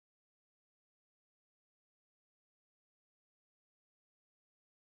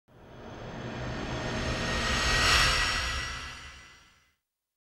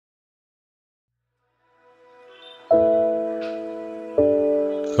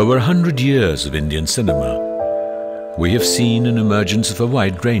Over 100 years of Indian cinema, we have seen an emergence of a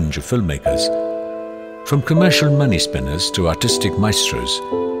wide range of filmmakers, from commercial money spinners to artistic maestros.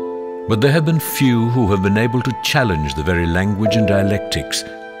 But there have been few who have been able to challenge the very language and dialectics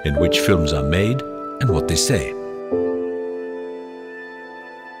in which films are made and what they say.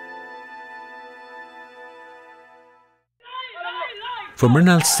 For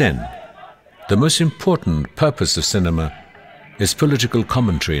Mrinal Sen, the most important purpose of cinema is political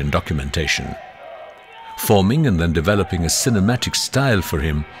commentary and documentation. Forming and then developing a cinematic style for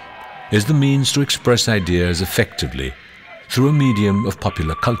him is the means to express ideas effectively through a medium of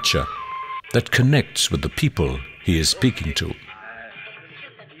popular culture that connects with the people he is speaking to.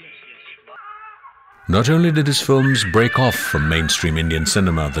 Not only did his films break off from mainstream Indian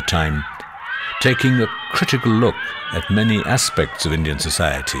cinema at the time, taking a critical look at many aspects of Indian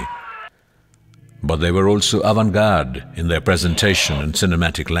society, but they were also avant-garde in their presentation and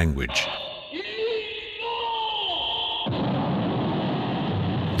cinematic language.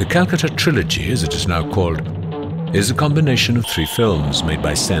 The Calcutta Trilogy, as it is now called, is a combination of 3 films made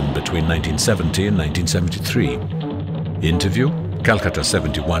by Sen between 1970 and 1973. Interview, Calcutta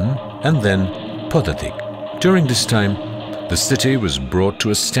 71, and then Podatik. During this time, the city was brought to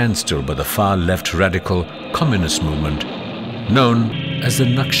a standstill by the far-left radical communist movement known as the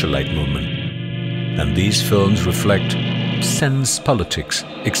Naxalite movement. And these films reflect Sen's politics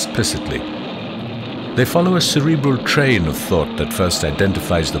explicitly. They follow a cerebral train of thought that first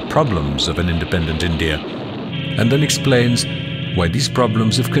identifies the problems of an independent India and then explains why these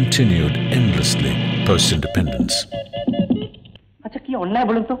problems have continued endlessly post-independence. I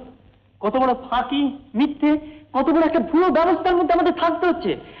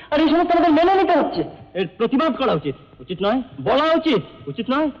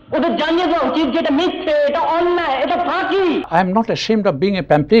am not ashamed of being a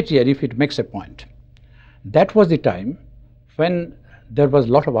pamphleteer if it makes a point. That was the time when there was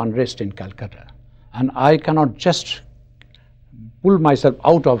a lot of unrest in Calcutta, and I cannot just pull myself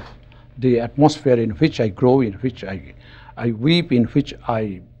out of the atmosphere in which I grow, in which I weep, in which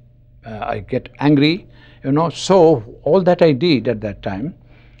I get angry, So all that I did at that time,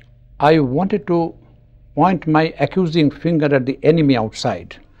 I wanted to point my accusing finger at the enemy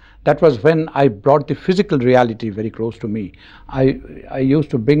outside. That was when I brought the physical reality very close to me. I used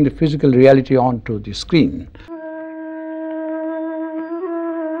to bring the physical reality onto the screen.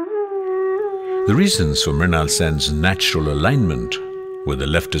 The reasons for Mrinal Sen's natural alignment with the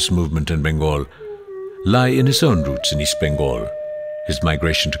leftist movement in Bengal lie in his own roots in East Bengal, his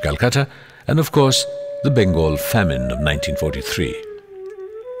migration to Calcutta, and of course, the Bengal famine of 1943.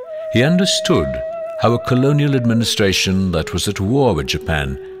 He understood how a colonial administration that was at war with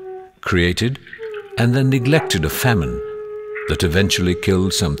Japan created and then neglected a famine that eventually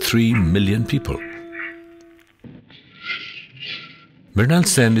killed some 3 million people. Mrinal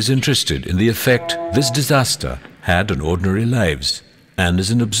Sen is interested in the effect this disaster had on ordinary lives and is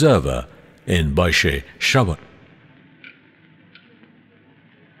an observer in Baishe Shravan.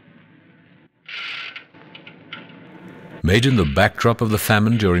 Made in the backdrop of the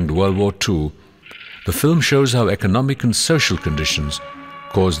famine during World War II, the film shows how economic and social conditions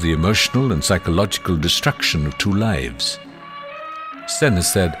caused the emotional and psychological destruction of 2 lives. Sen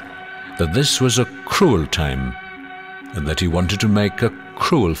has said that this was a cruel time and that he wanted to make a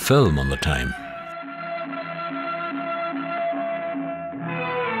cruel film on the time.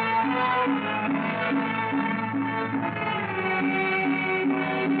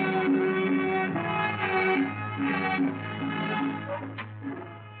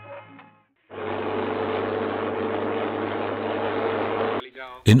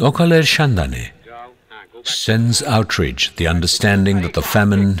 In Okaler Shandane, Sen's outrage, the understanding that the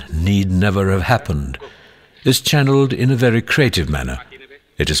famine need never have happened, is channeled in a very creative manner.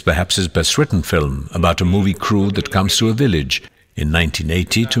 It is perhaps his best written film about a movie crew that comes to a village in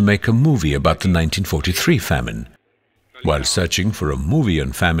 1980 to make a movie about the 1943 famine. While searching for a movie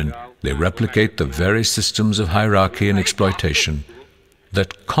on famine, they replicate the very systems of hierarchy and exploitation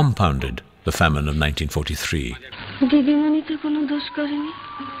that compounded the famine of 1943.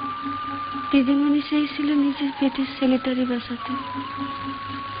 দিদিমণি চেয়েছিল নিজের পেটের ছেলেটারে বাঁচাতে,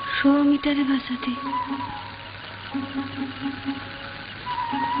 সৌমিটারে বাঁচাতে।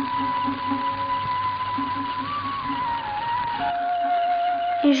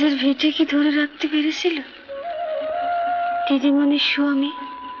 নিজের ভিটে কি ধরে রাখতে পেরেছিল দিদিমণির স্বামী?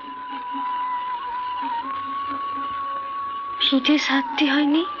 ভিটে ছাড়তে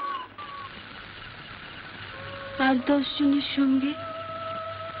হয়নি 8-10 জনের সঙ্গে।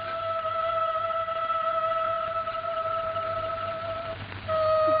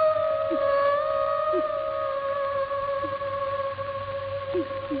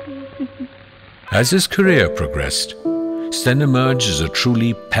 As his career progressed, Sen emerged as a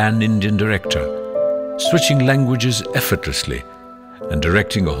truly pan-Indian director, switching languages effortlessly and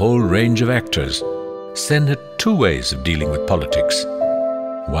directing a whole range of actors. Sen had two ways of dealing with politics.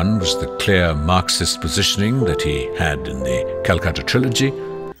 One was the clear Marxist positioning that he had in the Calcutta trilogy,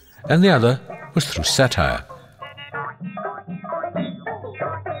 and the other was through satire.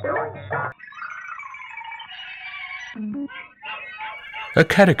 A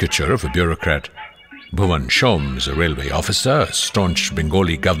caricature of a bureaucrat, Bhuvan Shom is a railway officer, a staunch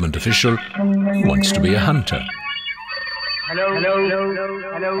Bengali government official who wants to be a hunter.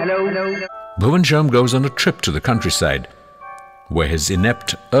 Bhuvan Shom goes on a trip to the countryside, where his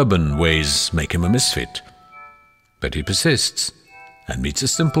inept urban ways make him a misfit. But he persists and meets a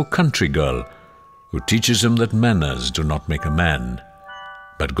simple country girl who teaches him that manners do not make a man,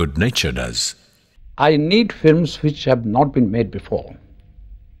 but good nature does. I need films which have not been made before.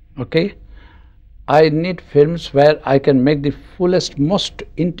 Okay? I need films where I can make the fullest, most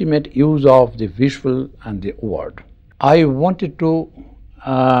intimate use of the visual and the word. I wanted to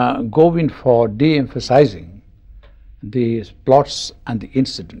go in for de-emphasizing the plots and the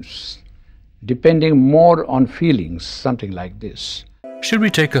incidents, depending more on feelings, something like this. Should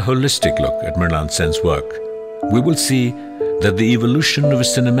we take a holistic look at Mrinal Sen's work, we will see that the evolution of his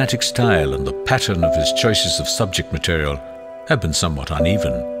cinematic style and the pattern of his choices of subject material have been somewhat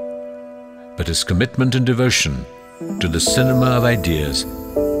uneven. But his commitment and devotion to the cinema of ideas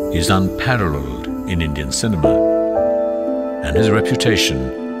is unparalleled in Indian cinema, and his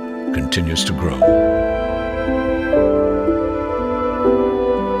reputation continues to grow.